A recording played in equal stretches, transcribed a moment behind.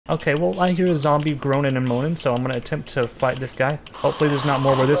Okay, well, I hear a zombie groaning and moaning, so I'm gonna attempt to fight this guy. Hopefully there's not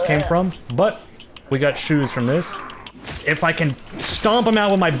more where this came from, but we got shoes from this. If I can stomp him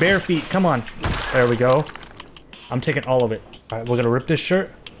out with my bare feet, come on. There we go. I'm taking all of it. All right, we're gonna rip this shirt.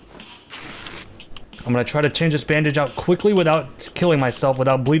 I'm gonna try to change this bandage out quickly without killing myself,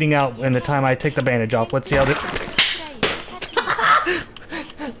 without bleeding out in the time I take the bandage off. Let's see how this...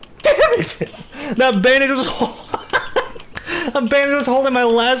 Damn it! That bandage was... A bandage was holding my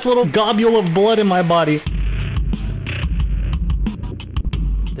last little globule of blood in my body.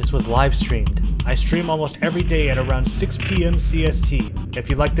 This was live streamed. I stream almost every day at around 6 p.m. CST. If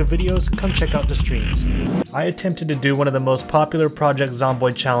you like the videos, come check out the streams. I attempted to do one of the most popular Project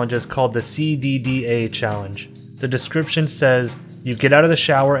Zomboid challenges called the CDDA challenge. The description says, you get out of the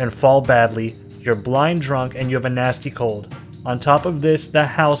shower and fall badly, you're blind drunk, and you have a nasty cold. On top of this, the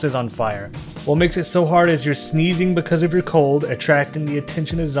house is on fire. What makes it so hard is you're sneezing because of your cold, attracting the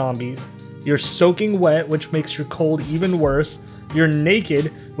attention of zombies. You're soaking wet, which makes your cold even worse. You're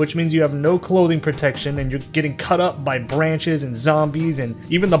naked, which means you have no clothing protection and you're getting cut up by branches and zombies and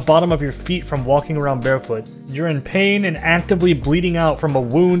even the bottom of your feet from walking around barefoot. You're in pain and actively bleeding out from a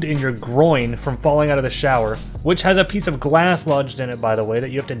wound in your groin from falling out of the shower, which has a piece of glass lodged in it, by the way, that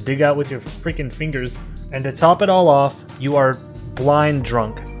you have to dig out with your freaking fingers. And to top it all off, you are blind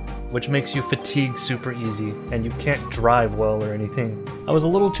drunk, which makes you fatigue super easy, and you can't drive well or anything. I was a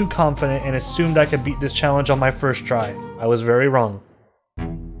little too confident and assumed I could beat this challenge on my first try. I was very wrong.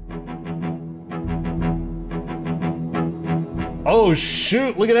 Oh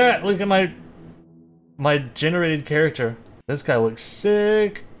shoot, look at that! Look at my generated character. This guy looks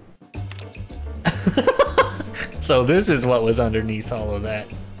sick. So this is what was underneath all of that.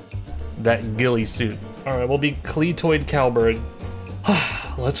 That ghillie suit. Alright, we'll be Cletoid Cowbird.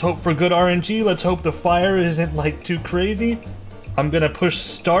 Let's hope for good RNG. Let's hope the fire isn't like too crazy. I'm gonna push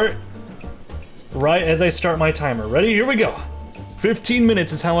start right as I start my timer. Ready? Here we go. 15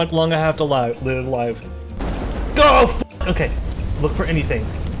 minutes is how much long I have to live live. Go! Okay, look for anything.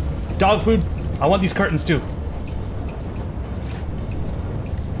 Dog food. I want these curtains too.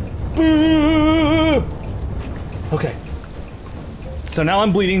 Boo! Okay. So now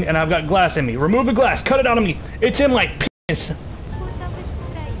I'm bleeding and I've got glass in me. Remove the glass. Cut it out of me. It's in my penis.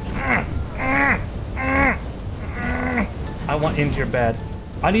 I want in here bad.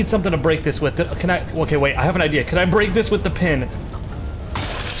 I need something to break this with. Can I? Okay, wait. I have an idea. Can I break this with the pin?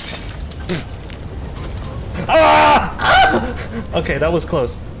 Ah! Okay, that was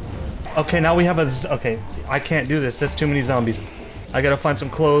close. Okay, now we have a... Okay, I can't do this. That's too many zombies. I gotta find some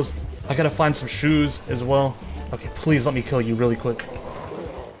clothes. I gotta find some shoes as well. Okay, please let me kill you really quick.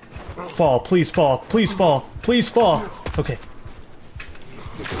 Fall, please fall, please fall, please fall. Okay.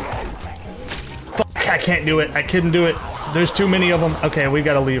 Fuck, I can't do it. I couldn't do it. There's too many of them. Okay, we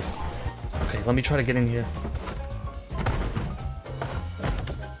gotta leave. Okay, let me try to get in here.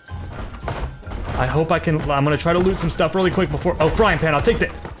 I hope I can... I'm gonna try to loot some stuff really quick before... Oh, frying pan, I'll take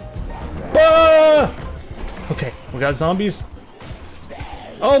that. Ah! Okay, we got zombies.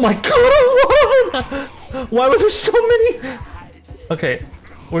 Oh my god, a lot of them! Why were there so many? Okay,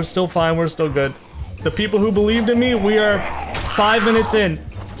 we're still fine, we're still good. The people who believed in me, we are 5 minutes in.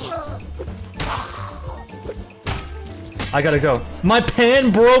 I gotta go. My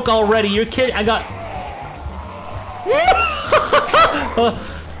pan broke already, you're kidding? I got...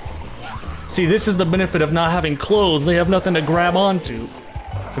 See, this is the benefit of not having clothes. They have nothing to grab onto.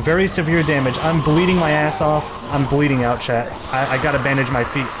 Very severe damage. I'm bleeding my ass off. I'm bleeding out, chat. I gotta bandage my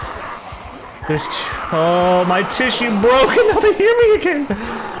feet. There's... Oh, my tissue broke and now they hear me again.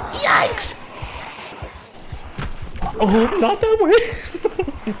 Yikes! Oh, not that way.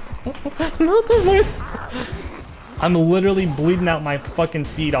 Not that way. I'm literally bleeding out my fucking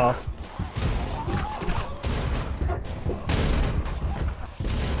feet off.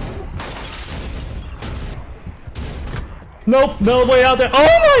 Nope, no way out there.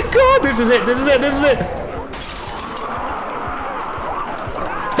 Oh my god, this is it, this is it, this is it.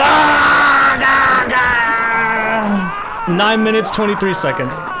 Ah, ah, ah. 9 minutes, 23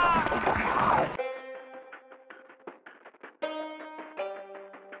 seconds.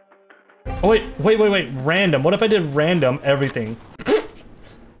 Oh wait, random. What if I did random everything?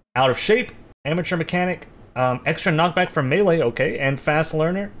 Out of shape, amateur mechanic, extra knockback from melee, okay, and fast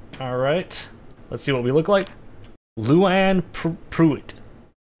learner. All right, let's see what we look like. Luan Pruitt.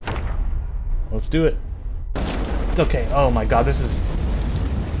 Let's do it. Okay, oh my god, this is...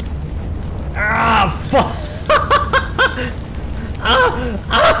 Ah, fuck!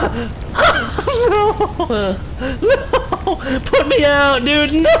 No! No! Put me out,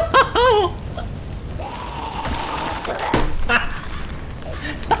 dude! No!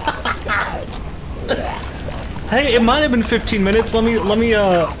 Hey, it might have been 15 minutes. Let me look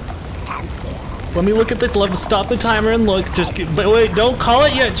at the, stop the timer and look. Just get, but wait, don't call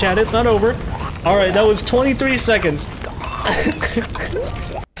it yet, chat. It's not over. All right, that was 23 seconds.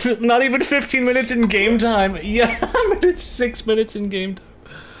 Not even 15 minutes in game time. Yeah, it's 6 minutes in game time.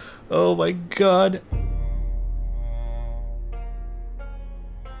 Oh my god.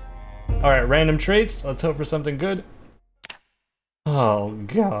 All right, random traits. Let's hope for something good. Oh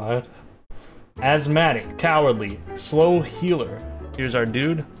god. Asthmatic, cowardly, slow healer. Here's our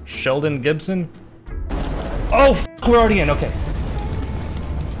dude, Sheldon Gibson. Oh, f we're already in. Okay.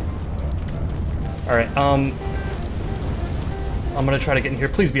 All right. I'm gonna try to get in here.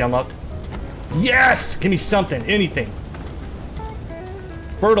 Please be unlocked. Yes! Give me something, anything.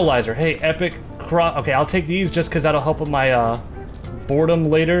 Fertilizer. Hey, epic crop. Okay, I'll take these just because that'll help with my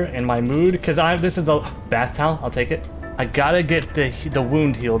boredom later and my mood. Because this is the bath towel. I'll take it. I gotta get the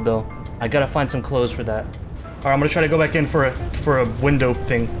wound healed though. I gotta find some clothes for that. All right, I'm gonna try to go back in for a window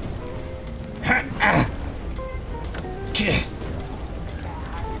thing.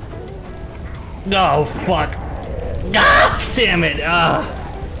 Oh fuck! Ah, damn it! Oh,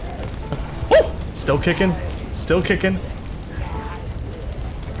 still kicking, still kicking.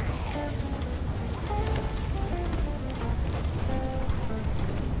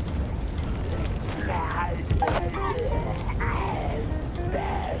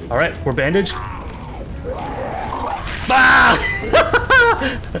 All right, we're bandaged. Ah!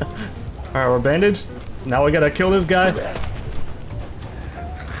 All right, we're bandaged. Now we gotta kill this guy.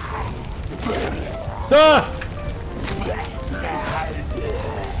 Ah!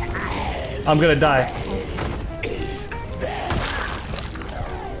 I'm gonna die.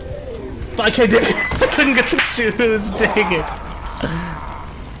 I can't do it. I couldn't get the shoes. Dang it.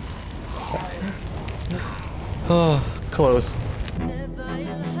 Oh, close.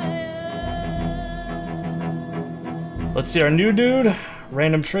 Let's see our new dude.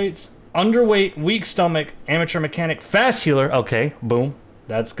 Random traits. Underweight, weak stomach, amateur mechanic, fast healer. Okay, boom.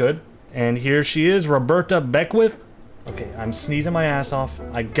 That's good. And here she is, Roberta Beckwith. Okay, I'm sneezing my ass off.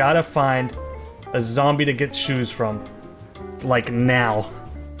 I gotta find a zombie to get shoes from. Like now.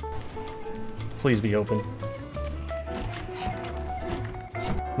 Please be open.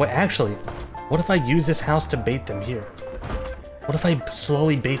 Wait, actually, what if I use this house to bait them here? What if I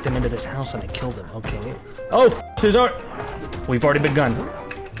slowly bait them into this house and I kill them? Okay. Oh, there's our... We've already begun.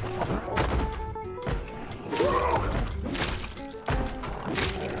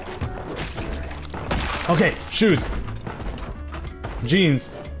 Okay, shoes.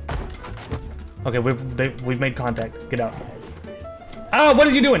 Jeans. Okay, we've made contact. Get out. Ah, what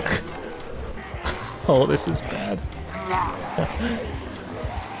is you doing? Oh, this is bad.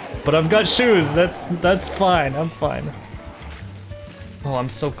 But I've got shoes. That's fine. I'm fine. Oh, I'm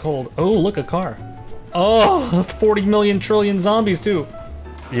so cold. Oh, look, a car. Oh, 40 million trillion zombies too.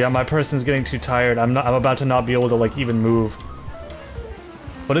 Yeah, my person's getting too tired. I'm about to not be able to like even move.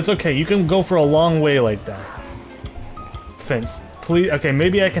 But it's okay. You can go for a long way like that. Fence. Please. Okay,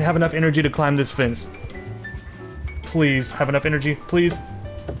 maybe I can have enough energy to climb this fence. Please have enough energy, please.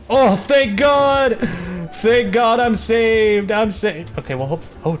 Oh, thank God! Thank God I'm saved. I'm saved. Okay, well, hope.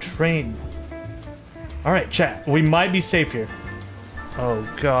 Oh, train. All right, chat. We might be safe here. Oh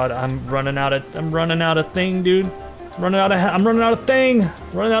God, I'm running out of thing, dude. I'm running out of thing.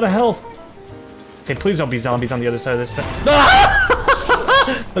 Running out of health. Okay, please don't be zombies on the other side of this fence.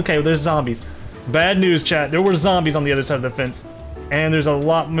 Okay, well, there's zombies. Bad news, chat. There were zombies on the other side of the fence, and there's a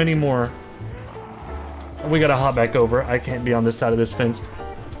lot many more. We gotta hop back over. I can't be on this side of this fence.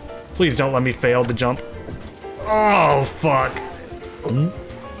 Please don't let me fail the jump. Oh fuck.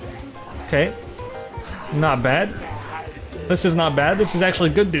 Okay. Not bad. This is not bad. This is actually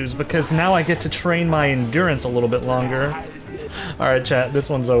good news because now I get to train my endurance a little bit longer. Alright, chat, this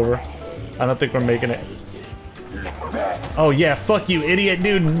one's over. I don't think we're making it. Oh yeah, fuck you, idiot,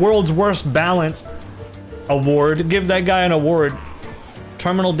 dude. World's worst balance award. Give that guy an award.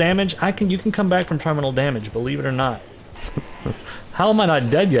 Terminal damage? You can come back from terminal damage, believe it or not. How am I not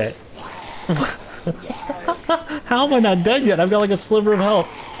dead yet? How am I not dead yet? I've got like a sliver of health.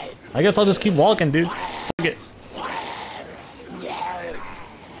 I guess I'll just keep walking, dude. Fuck it.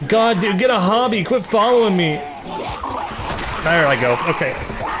 God, dude, get a hobby. Quit following me. There I go. Okay.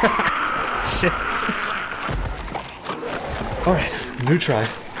 Shit. Alright, new try.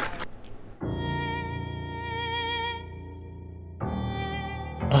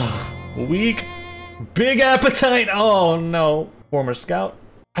 Weak. Big appetite. Oh no. Former scout.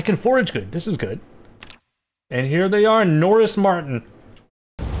 I can forage good. This is good. And here they are, Norris Martin.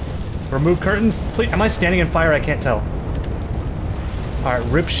 Remove curtains. Please. Am I standing in fire? I can't tell. Alright,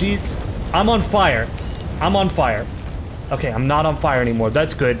 rip sheets. I'm on fire. I'm on fire. Okay, I'm not on fire anymore.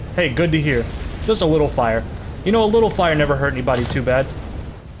 That's good. Hey, good to hear. Just a little fire. You know, a little fire never hurt anybody too bad.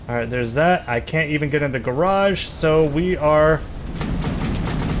 All right, there's that. I can't even get in the garage, so we're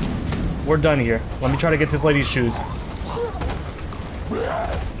done here. Let me try to get this lady's shoes.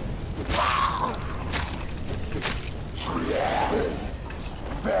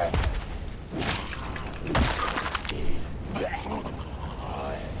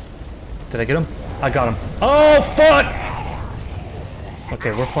 Did I get him? I got him. Oh, fuck!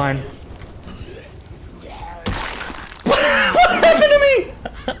 Okay, we're fine. What happened to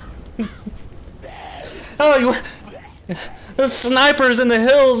me? Oh, you... There's snipers in the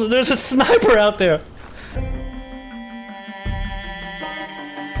hills. There's a sniper out there.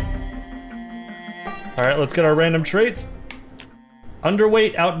 Alright, let's get our random traits.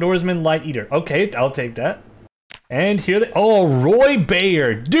 Underweight, outdoorsman, light eater. Okay, I'll take that. And here they... Oh, Roy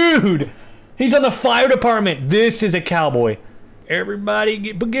Bayer. Dude! He's on the fire department. This is a cowboy. Everybody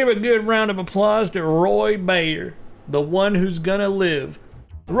give a good round of applause to Roy Bayer. The one who's gonna live.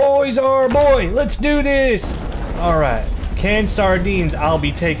 Roy's our boy. Let's do this. Alright. Canned sardines. I'll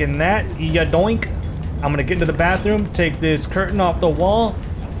be taking that. Ya doink. I'm gonna get into the bathroom. Take this curtain off the wall.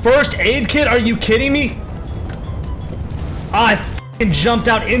 First aid kit? Are you kidding me? I f***ing jumped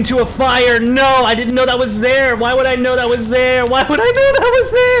out into a fire. No, I didn't know that was there. Why would I know that was there? Why would I know that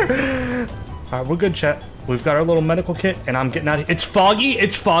was there? Alright, we're good, chat. We've got our little medical kit, and I'm getting out of here. It's foggy.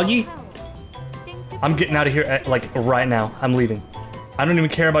 It's foggy. I'm getting out of here, like, right now. I'm leaving. I don't even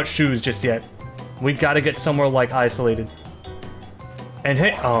care about shoes just yet. We gotta get somewhere, like, isolated. And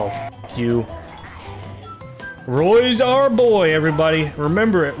hey, oh, f you. Roy's our boy, everybody.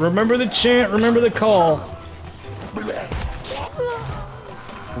 Remember it. Remember the chant. Remember the call.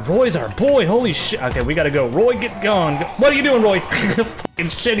 Roy's our boy. Holy shit. Okay, we gotta go. Roy, get gone. What are you doing, Roy? Fucking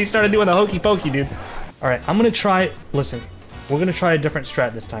shit, he started doing the hokey pokey, dude. Alright, I'm gonna try... Listen, we're gonna try a different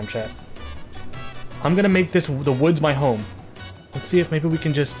strat this time, chat. I'm gonna make the woods my home. Let's see if maybe we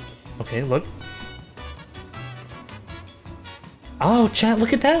can just... Okay, look. Oh, chat,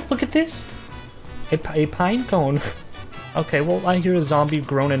 look at that. Look at this. A pine cone. Okay, well, I hear a zombie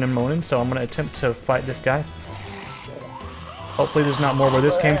groaning and moaning, so I'm gonna attempt to fight this guy. Hopefully there's not more where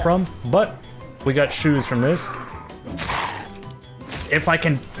this came from, but we got shoes from this. If I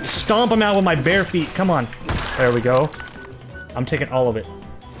can stomp him out with my bare feet, come on. There we go. I'm taking all of it.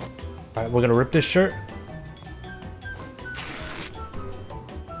 All right, we're gonna rip this shirt.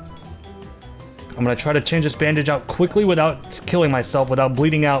 I'm gonna try to change this bandage out quickly without killing myself, without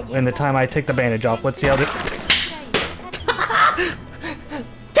bleeding out in the time I take the bandage off. Let's see how this...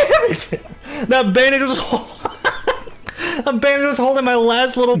 Damn it! That bandage was... That bandage was holding my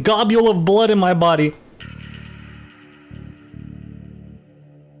last little globule of blood in my body.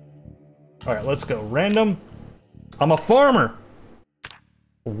 Alright, let's go. Random. I'm a farmer!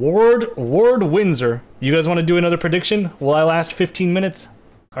 Ward Windsor. You guys want to do another prediction? Will I last 15 minutes?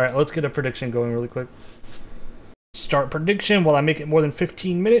 Alright, let's get a prediction going really quick. Start prediction while I make it more than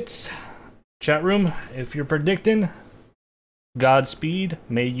 15 minutes. Chat room, if you're predicting, Godspeed.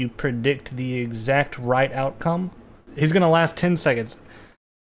 May you predict the exact right outcome. He's gonna last 10 seconds.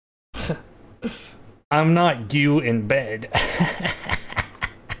 I'm not you in bed.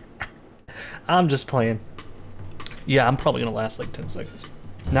 I'm just playing. Yeah, I'm probably gonna last like 10 seconds.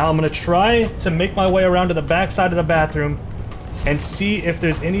 Now I'm gonna try to make my way around to the back side of the bathroom and see if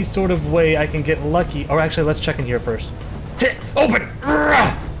there's any sort of way I can get lucky. Or actually, let's check in here first. Hit! Open!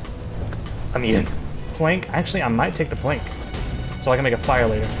 I'm in. Plank. Actually, I might take the plank, so I can make a fire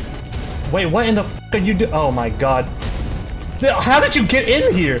later. Wait, what in the f*** are you doing? Oh my god. How did you get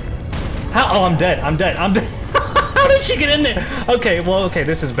in here? How? Oh, I'm dead. I'm dead. I'm dead. How did she get in there? Okay, well, okay,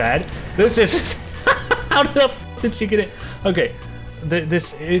 this is bad. This is... How the f*** did she get in? Okay,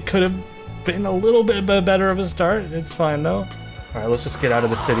 it could have been a little bit better of a start. It's fine, though. Alright, let's just get out of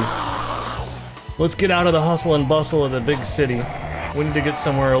the city. Let's get out of the hustle and bustle of the big city. We need to get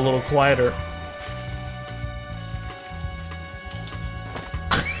somewhere a little quieter.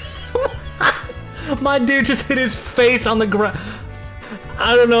 My dude just hit his face on the ground.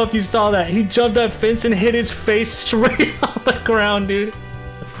 I don't know if you saw that. He jumped that fence and hit his face straight on the ground, dude.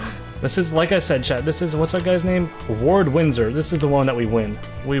 This is, like I said, chat, this is, what's our guy's name? Ward Windsor. This is the one that we win.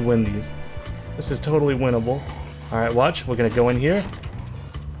 We win these. This is totally winnable. Alright, watch. We're gonna go in here.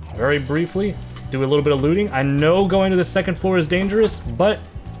 Very briefly. Do a little bit of looting. I know going to the second floor is dangerous, but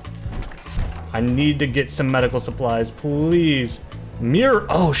I need to get some medical supplies, please. Mirror.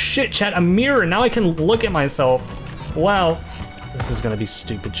 Oh shit, chat, a mirror. Now I can look at myself. Wow. This is gonna be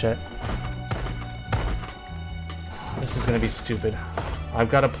stupid, chat. This is gonna be stupid. I've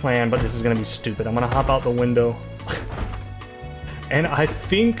got a plan, but this is gonna be stupid. I'm gonna hop out the window. And I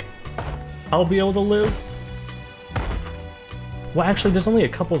think I'll be able to live. Well, actually, there's only a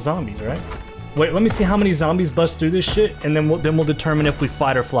couple zombies, right? Wait, let me see how many zombies bust through this shit, and then we'll determine if we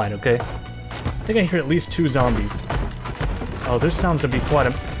fight or flight, okay? I think I hear at least 2 zombies. Oh, this sounds to be quite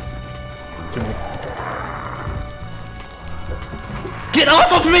a... Too many. Get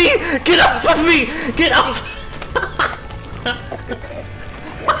off of me! Get off of me! Get off!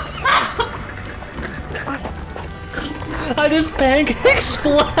 I just pancake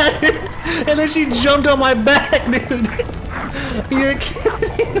splattered, and then she jumped on my back, dude. You're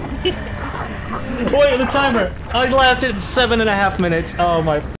kidding me. Wait, the timer. I lasted 7.5 minutes. Oh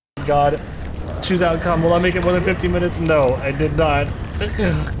my god. Choose outcome. Will I make it more than 50 minutes? No, I did not.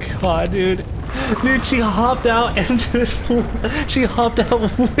 Oh god, dude. Dude, she hopped out and just... She hopped out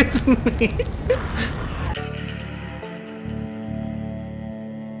with me.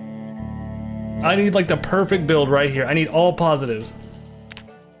 I need like the perfect build right here. I need all positives.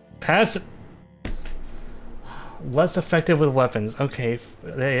 Passive. Less effective with weapons. Okay,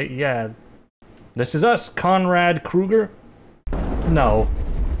 yeah. This is us, Conrad Kruger. No.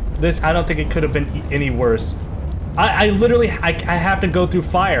 This, I don't think it could have been any worse. I literally, I have to go through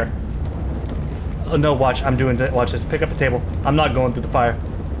fire. Oh no, watch, I'm doing that. Watch this. Pick up the table. I'm not going through the fire.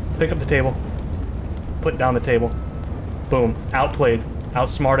 Pick up the table. Put down the table. Boom. Outplayed.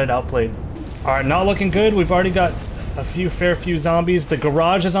 Outsmarted, outplayed. Alright, not looking good. We've already got a fair few zombies. The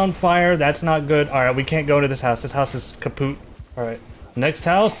garage is on fire. That's not good. Alright, we can't go into this house. This house is kaput. Alright. Next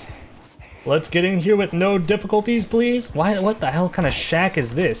house. Let's get in here with no difficulties, please. Why? What the hell kind of shack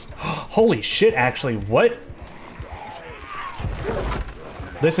is this? Holy shit, actually. What?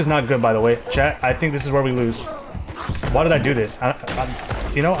 This is not good, by the way. Chat, I think this is where we lose. Why did I do this?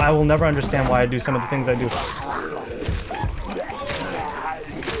 You know, I will never understand why I do some of the things I do.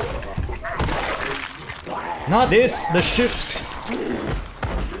 Not this. The shoot.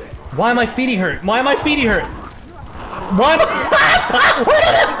 Why am I feeding her? Why am I feeding her? Why am I...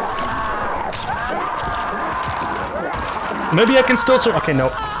 Maybe I can still survive. Okay, no.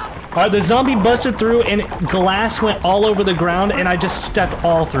 Alright, the zombie busted through and glass went all over the ground and I just stepped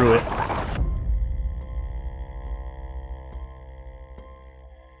all through it.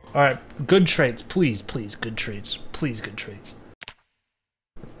 Alright, good traits. Please, please, good traits. Please, good traits.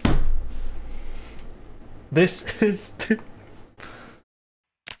 This is...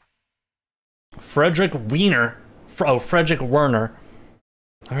 Frederick Wiener. Oh, Frederick Werner.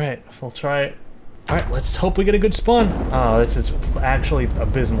 Alright, we'll try it. Alright, let's hope we get a good spawn. Oh, this is actually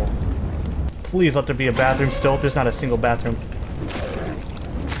abysmal. Please let there be a bathroom still. There's not a single bathroom.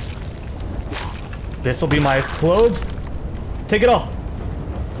 This'll be my clothes. Take it all.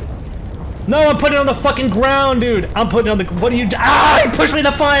 No, I'm putting it on the fucking ground, dude. I'm putting it on the... What are you... Ah! He pushed me in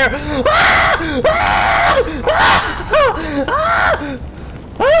the fire! Ah! Ah! Ah! Ah!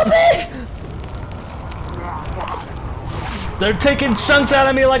 Help me! They're taking chunks out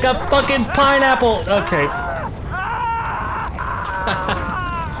of me like a fucking pineapple. Okay.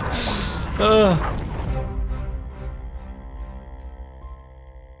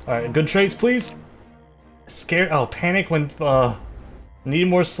 Alright, good traits, please. Scared. Oh, panic when... Need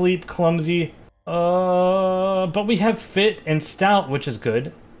more sleep, clumsy. But we have fit and stout, which is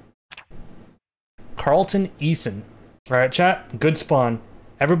good. Carlton Eason. Alright, chat. Good spawn.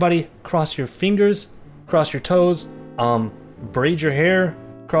 Everybody, cross your fingers, cross your toes, braid your hair,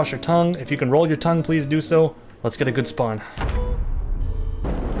 cross your tongue. If you can roll your tongue, please do so. Let's get a good spawn.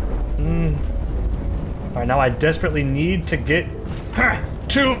 Alright, now I desperately need to get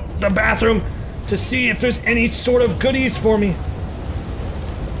to the bathroom to see if there's any sort of goodies for me.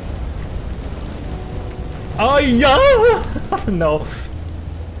 Oh, yeah! No.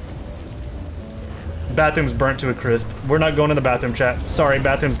 Bathroom's burnt to a crisp. We're not going to the bathroom, chat. Sorry,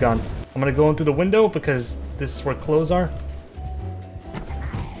 bathroom's gone. I'm gonna go in through the window because this is where clothes are.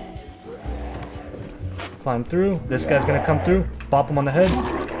 Climb through. This guy's gonna come through. Bop him on the head.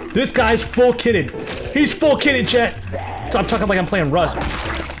 This guy's full kitted. He's full kitted, chat. So I'm talking like I'm playing Rust.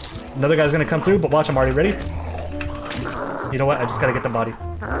 Another guy's gonna come through, but watch, I'm already ready. You know what? I just gotta get the body.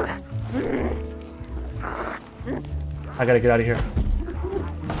 I gotta get out of here.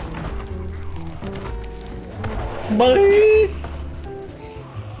 Bye!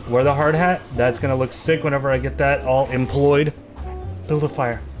 Wear the hard hat. That's gonna look sick whenever I get that all employed. Build a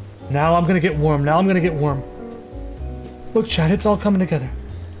fire. Now I'm gonna get warm. Now I'm gonna get warm. Look, chat, it's all coming together.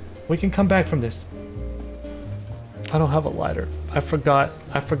 We can come back from this. I don't have a lighter. I forgot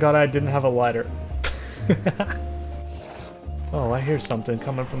I didn't have a lighter. Oh, I hear something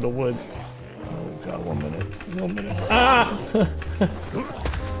coming from the woods. Oh god, 1 minute. 1 minute. Ah!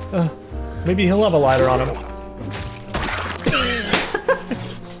 Maybe he'll have a lighter on him.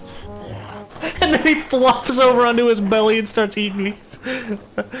 And then he flops over onto his belly and starts eating me.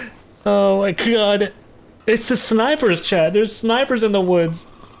 Oh my god. It's the snipers, chat. There's snipers in the woods.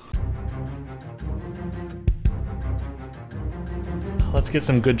 Let's get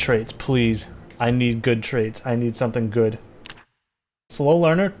some good traits, please. I need good traits. I need something good. Slow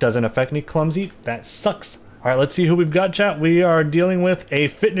learner, doesn't affect me. Clumsy, that sucks. Alright, let's see who we've got, chat. We are dealing with a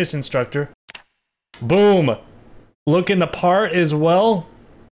fitness instructor. Boom! Looking the part as well.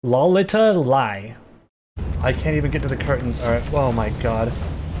 Lolita Lai. I can't even get to the curtains. Alright, oh my god.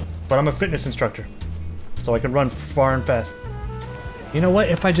 But I'm a fitness instructor, so I can run far and fast. You know what?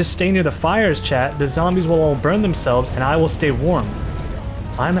 If I just stay near the fires, chat, the zombies will all burn themselves and I will stay warm.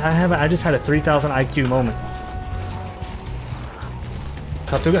 I just had a 3,000 IQ moment.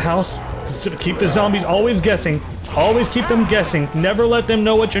 Cut through the house. Keep the zombies always guessing. Always keep them guessing. Never let them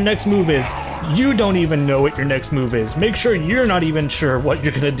know what your next move is. You don't even know what your next move is. Make sure you're not even sure what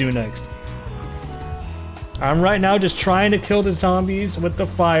you're gonna do next. I'm right now just trying to kill the zombies with the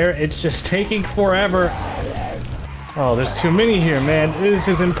fire. It's just taking forever. Oh, there's too many here, man. This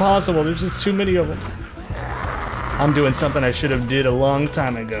is impossible. There's just too many of them. I'm doing something I should have did a long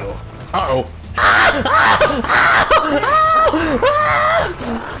time ago. Uh-oh.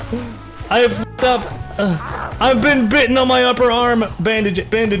 I have f***ed up. I've been bitten on my upper arm. Bandage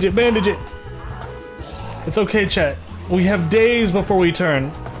it, bandage it, bandage it. It's okay, chat. We have days before we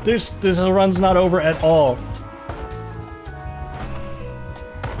turn. This run's not over at all.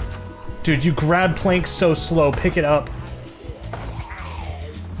 Dude, you grab plank so slow. Pick it up.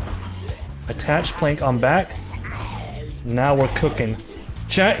 Attach plank on back. Now we're cooking.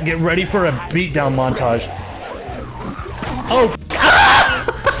 Chat, get ready for a beatdown montage. Oh,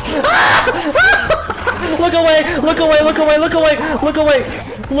 look away! Look away! Look away! Look away! Look away!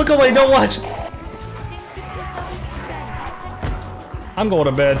 Look away! Don't watch! I'm going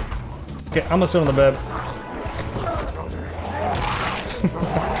to bed. Okay, I'm gonna sit on the bed.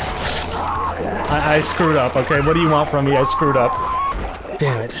 I screwed up, okay? What do you want from me? I screwed up.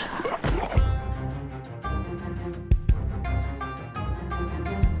 Damn it.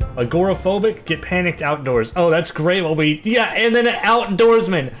 Agoraphobic? Get panicked outdoors. Oh, that's great. Well, yeah, and then an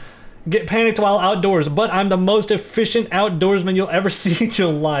outdoorsman. Get panicked while outdoors, but I'm the most efficient outdoorsman you'll ever see in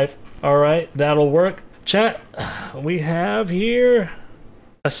your life. Alright, that'll work. Chat, we have here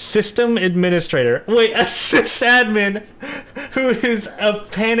a system administrator. Wait, a sysadmin who is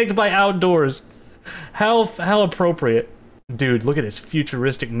panicked by outdoors. How appropriate. Dude, look at this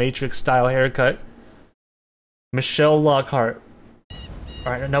futuristic Matrix style haircut. Michelle Lockhart.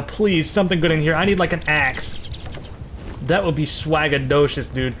 Alright, now please, something good in here. I need like an axe. That would be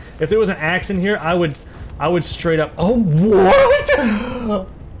swagadocious, dude. If there was an axe in here, I would straight up. Oh, what?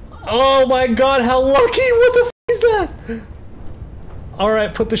 Oh my god, how lucky! What the f is that?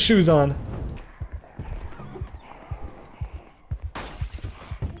 Alright, put the shoes on.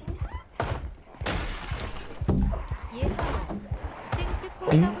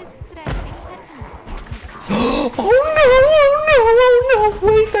 Oh no,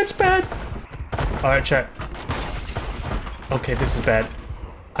 wait, that's bad. Alright, chat. Okay, this is bad.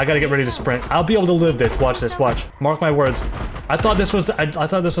 I gotta get ready to sprint. I'll be able to live this. Watch this, watch. Mark my words. I thought this was a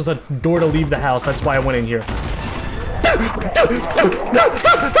door to leave the house. That's why I went in here.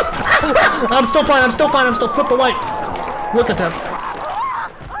 I'm still fine, I'm still fine, I'm still flip the light. Look at that.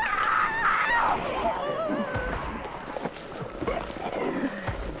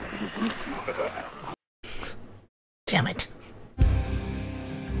 Damn it.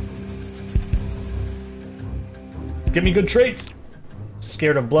 Give me good traits.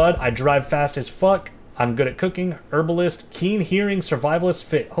 Scared of blood. I drive fast as fuck. I'm good at cooking. Herbalist. Keen hearing. Survivalist.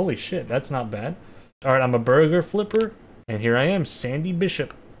 Fit. Holy shit, that's not bad. Alright, I'm a burger flipper. And here I am, Sandy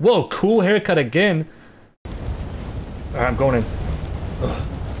Bishop. Whoa, cool haircut again. Alright, I'm going in. Ugh.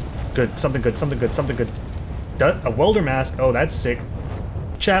 Good, something good, something good, something good. A welder mask. Oh, that's sick.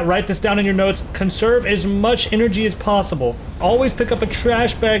 Chat, write this down in your notes. Conserve as much energy as possible. Always pick up a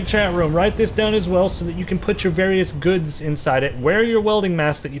trash bag, chat room. Write this down as well so that you can put your various goods inside it. Wear your welding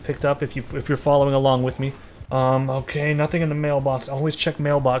mask that you picked up if you're following along with me. Okay, nothing in the mailbox. Always check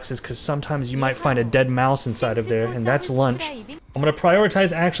mailboxes because sometimes you might find a dead mouse inside of there, and that's lunch. I'm gonna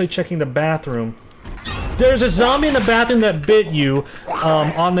prioritize actually checking the bathroom. There's a zombie in the bathroom that bit you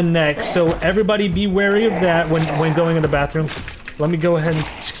on the neck, so everybody be wary of that when going in the bathroom. Let me go ahead and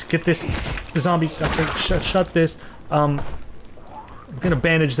get this zombie. Shut this. I'm gonna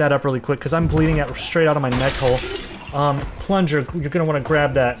bandage that up really quick because I'm bleeding out straight out of my neck hole. Plunger, you're gonna want to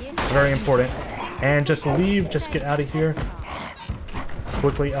grab that. Very important. And just leave. Just get out of here.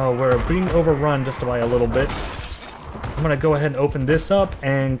 quickly. Oh, we're being overrun just by a little bit. I'm gonna go ahead and open this up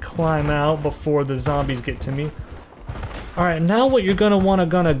and climb out before the zombies get to me. Alright, now what you're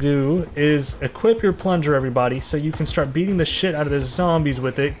gonna do is equip your plunger, everybody, so you can start beating the shit out of the zombies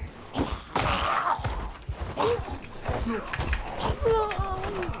with it.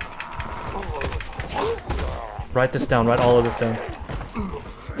 Write this down, write all of this down.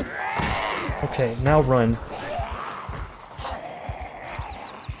 Okay, now run.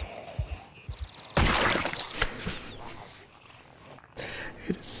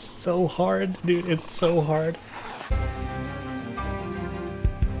 It is so hard, dude, it's so hard.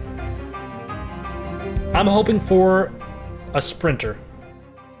 I'm hoping for a sprinter.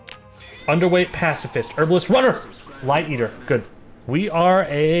 Underweight pacifist. Herbalist runner! Light eater. Good. We are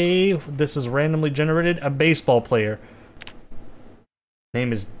a... This is randomly generated. A baseball player.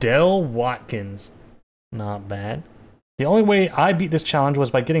 Name is Dell Watkins. Not bad. The only way I beat this challenge was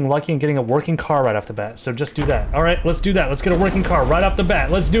by getting lucky and getting a working car right off the bat. So just do that. Alright, let's do that. Let's get a working car right off the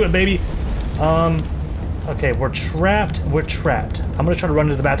bat. Let's do it, baby. Okay, we're trapped. We're trapped. I'm gonna try to run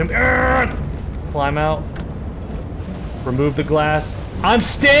into the bathroom. Climb out. Remove the glass. I'm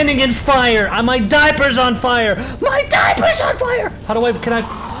standing in fire! My diaper's on fire! My diaper's on fire! How do I... Can I...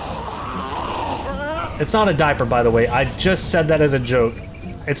 It's not a diaper, by the way. I just said that as a joke.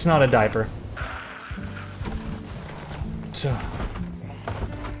 It's not a diaper.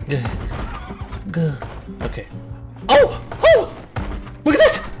 Okay. Oh! Oh! Look at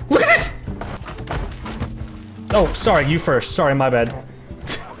this! Look at this! Oh, sorry. You first. Sorry, my bad.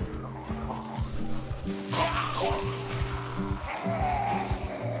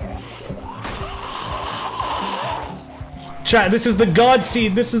 Chat, this is the God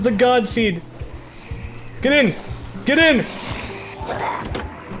Seed. This is the God Seed. Get in. Get in.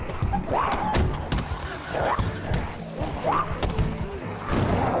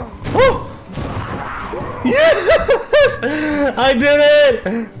 Woo! Yes! I did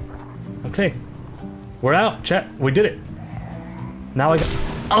it. Okay. We're out, chat. We did it. Now I got...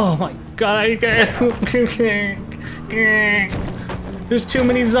 Oh my god, I can't... There's too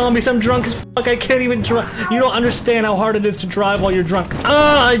many zombies. I'm drunk as fuck. I can't even drive. You don't understand how hard it is to drive while you're drunk.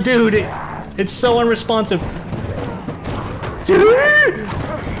 Ah, dude, it's so unresponsive.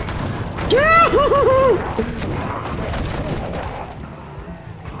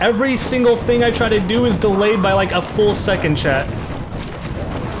 Every single thing I try to do is delayed by like a full second, chat.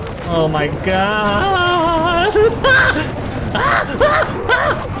 Oh my god.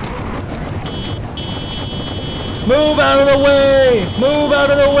 Move out of the way! Move out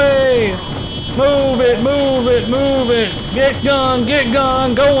of the way! Move it, move it, move it! Get gone,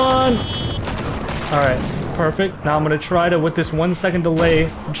 go on! Alright, perfect. Now I'm gonna try to, with this 1 second delay,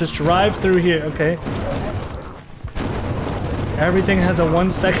 just drive through here, okay? Everything has a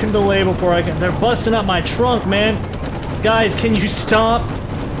 1 second delay before I can... They're busting up my trunk, man! Guys, can you stop?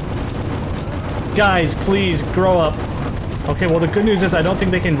 Guys, please, grow up. Okay, well the good news is I don't think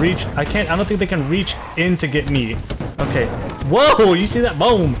they can reach... I don't think they can reach in to get me. Okay. Whoa, you see that?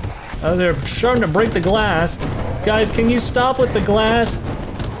 Boom! They're starting to break the glass. Guys, can you stop with the glass?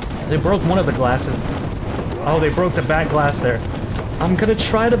 They broke one of the glasses. Oh, they broke the back glass there. I'm gonna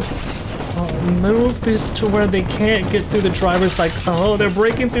try to move this to where they can't get through the driver's side. Oh, they're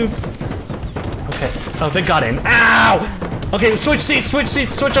breaking through... Okay. Oh, they got in. Ow! Okay, switch seats,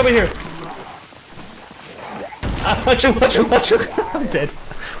 switch over here. Achoo. I'm dead.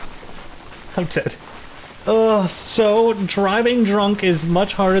 I'm dead. So driving drunk is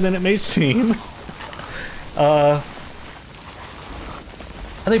much harder than it may seem. And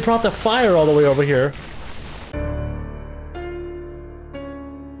they brought the fire all the way over here.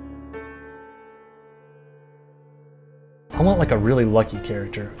 I want like a really lucky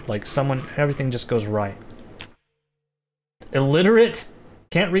character. Like someone, everything just goes right. Illiterate,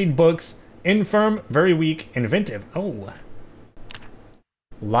 can't read books, infirm, very weak, inventive. Oh.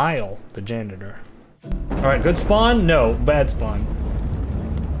 Lyle, the janitor. Alright, good spawn? No, bad spawn.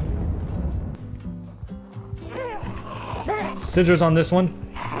 Scissors on this one.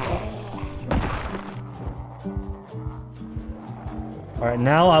 Alright,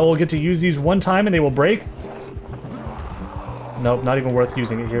 now I will get to use these one time and they will break. Nope, not even worth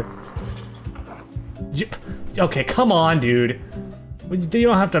using it here. Okay, come on, dude. You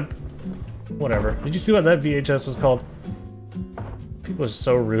don't have to... Whatever. Did you see what that VHS was called? People are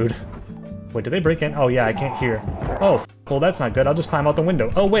so rude. Wait, did they break in? Oh yeah, I can't hear. Oh, well that's not good. I'll just climb out the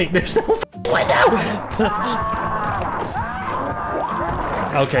window. Oh wait, there's no window!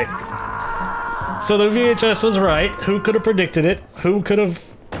 Okay. So the VHS was right. Who could have predicted it? Who could have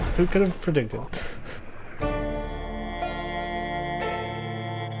predicted it?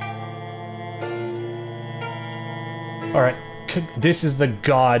 Alright, this is the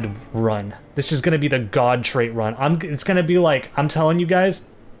God run. This is gonna be the God trait run. It's gonna be like, I'm telling you guys,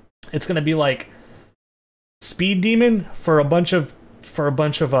 it's gonna be like Speed Demon for a bunch of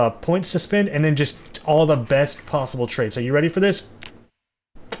points to spend, and then just all the best possible traits. Are you ready for this?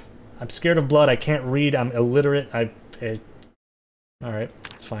 I'm scared of blood. I can't read. I'm illiterate. Alright,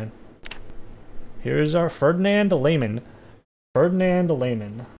 it's fine. Here's our Ferdinand Layman. Ferdinand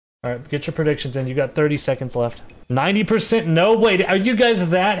Layman. Alright, get your predictions in. You got 30 seconds left. 90% no? Wait, are you guys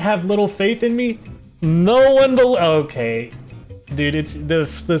that have little faith in me? No one okay. Dude, it's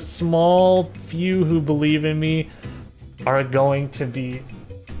the small few who believe in me are going to be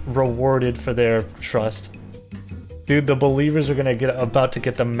rewarded for their trust. Dude, the believers are about to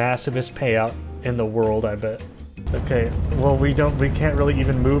get the massivest payout in the world, I bet. Okay, well we can't really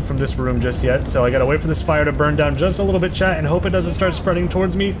even move from this room just yet, so I gotta wait for this fire to burn down just a little bit, chat, and hope it doesn't start spreading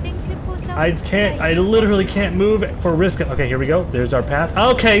towards me. I literally can't move for risk. Okay, here we go. There's our path.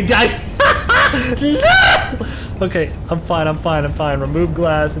 Okay, no! Okay, I'm fine. Remove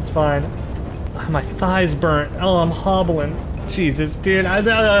glass, it's fine. My thigh's burnt. Oh, I'm hobbling. Jesus, dude.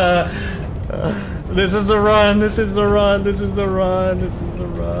 This is the run.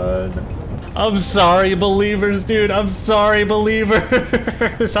 I'm sorry, believers, dude. I'm sorry,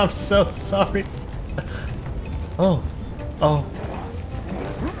 believers. I'm so sorry. Oh. Ow.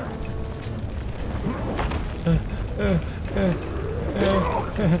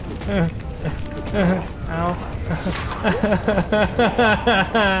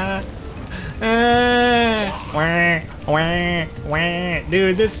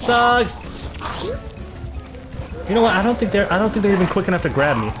 Dude, this sucks. You know what? I don't think they're even quick enough to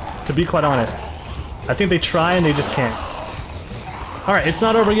grab me, to be quite honest. I think they try and they just can't. Alright, it's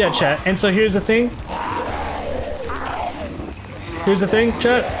not over yet, chat. And so here's the thing.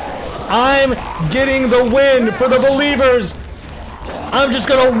 Chat. I'm getting the win for the believers. I'm just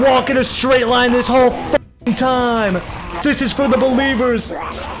gonna walk in a straight line this whole f***ing time. This is for the believers.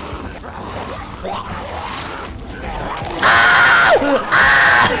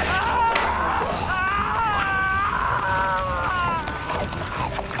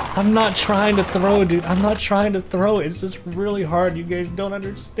 I'm not trying to throw, dude. I'm not trying to throw. It's just really hard. You guys don't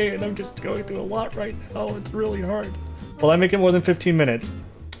understand. I'm just going through a lot right now. It's really hard. Will I make it more than 15 minutes?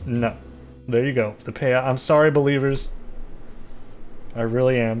 No. There you go. The payout. I'm sorry, believers. I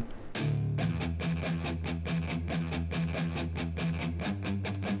really am.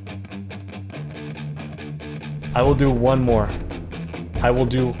 I will do one more.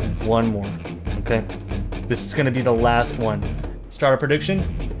 Okay? This is gonna be the last one. Start a prediction.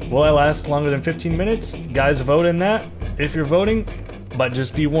 Will I last longer than 15 minutes? Guys, vote in that if you're voting. But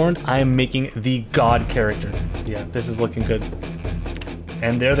just be warned, I am making the God character. Yeah, this is looking good.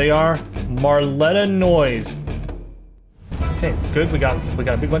 And there they are, Marletta Noise. Okay, good. We got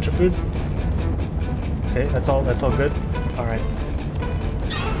a big bunch of food. Okay, that's all good. All right.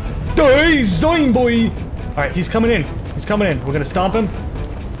 Hey, Zomboid! All right, he's coming in. We're gonna stomp him.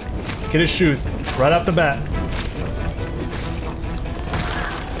 Get his shoes right off the bat.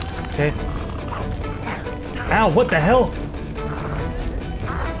 Okay. Ow, what the hell?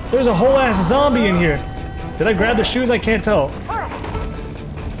 There's a whole ass zombie in here. Did I grab the shoes? I can't tell.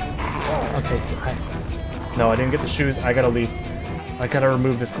 Okay. No, I didn't get the shoes. I gotta leave. I gotta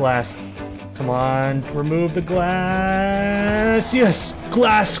remove this glass. Come on, remove the glass. Yes,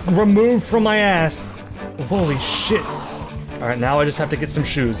 glass removed from my ass. Holy shit. All right, now I just have to get some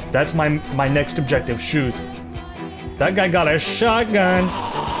shoes. That's my next objective, shoes. That guy got a shotgun.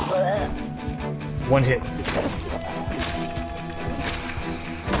 One hit.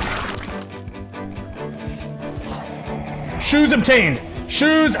 Shoes obtained!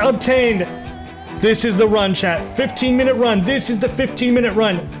 Shoes obtained! This is the run, chat. 15-minute run. This is the 15-minute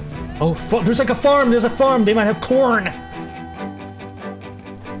run. Oh, fuck. There's like a farm. There's a farm. They might have corn.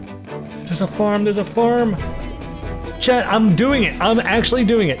 There's a farm. Chat, I'm doing it. I'm actually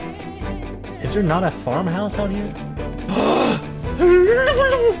doing it. Is there not a farmhouse out here?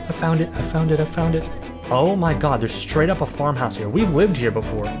 I found it. Oh my god, there's straight up a farmhouse here. We've lived here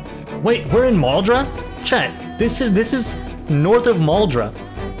before. Wait, we're in Maldra? Chat, this is north of Maldra,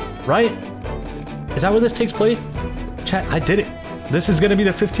 right? Is that where this takes place? Chat, I did it. This is gonna be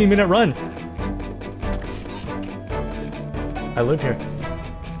the 15-minute run. I live here.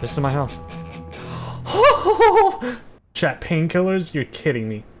 This is my house. Chat, painkillers? You're kidding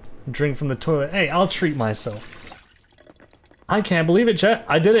me. Drink from the toilet. Hey, I'll treat myself. I can't believe it, chat.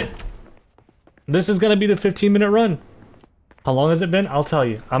 I did it. This is gonna be the 15-minute run. How long has it been? I'll tell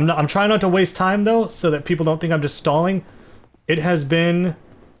you. I'm trying not to waste time though, so that people don't think I'm just stalling. It has been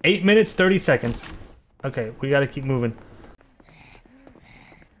 8 minutes, 30 seconds. Okay, we gotta keep moving.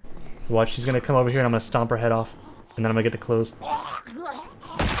 Watch, she's gonna come over here and I'm gonna stomp her head off. And then I'm gonna get the clothes.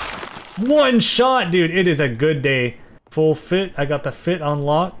 One shot, dude! It is a good day. Full fit. I got the fit on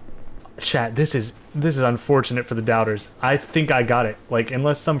lock. Chat, this is unfortunate for the doubters. I think I got it. Like,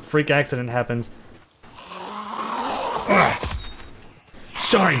 unless some freak accident happens.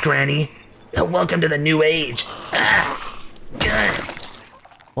 Sorry, Granny. Welcome to the new age.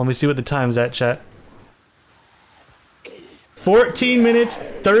 Let me see what the time's at, chat. 14 minutes,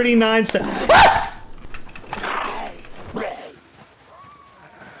 39 seconds.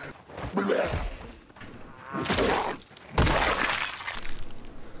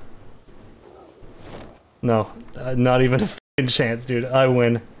 No, not even a f***ing chance, dude. I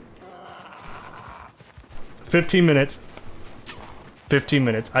win. 15 minutes. 15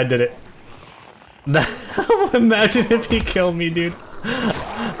 minutes. I did it. Imagine if he killed me, dude.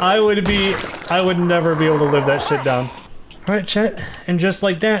 I would never be able to live that shit down. Alright, chat, and just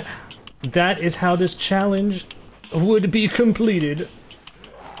like that, that is how this challenge would be completed.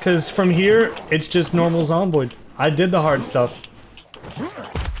 Because from here, it's just normal Zomboid. I did the hard stuff.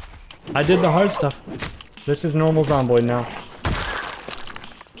 I did the hard stuff. This is normal Zomboid now.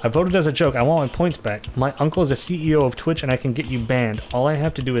 I voted as a joke. I want my points back. My uncle is a CEO of Twitch and I can get you banned. All I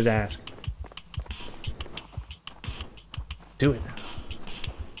have to do is ask. Do it.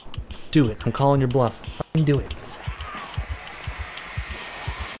 Do it. I'm calling your bluff. Fucking do it.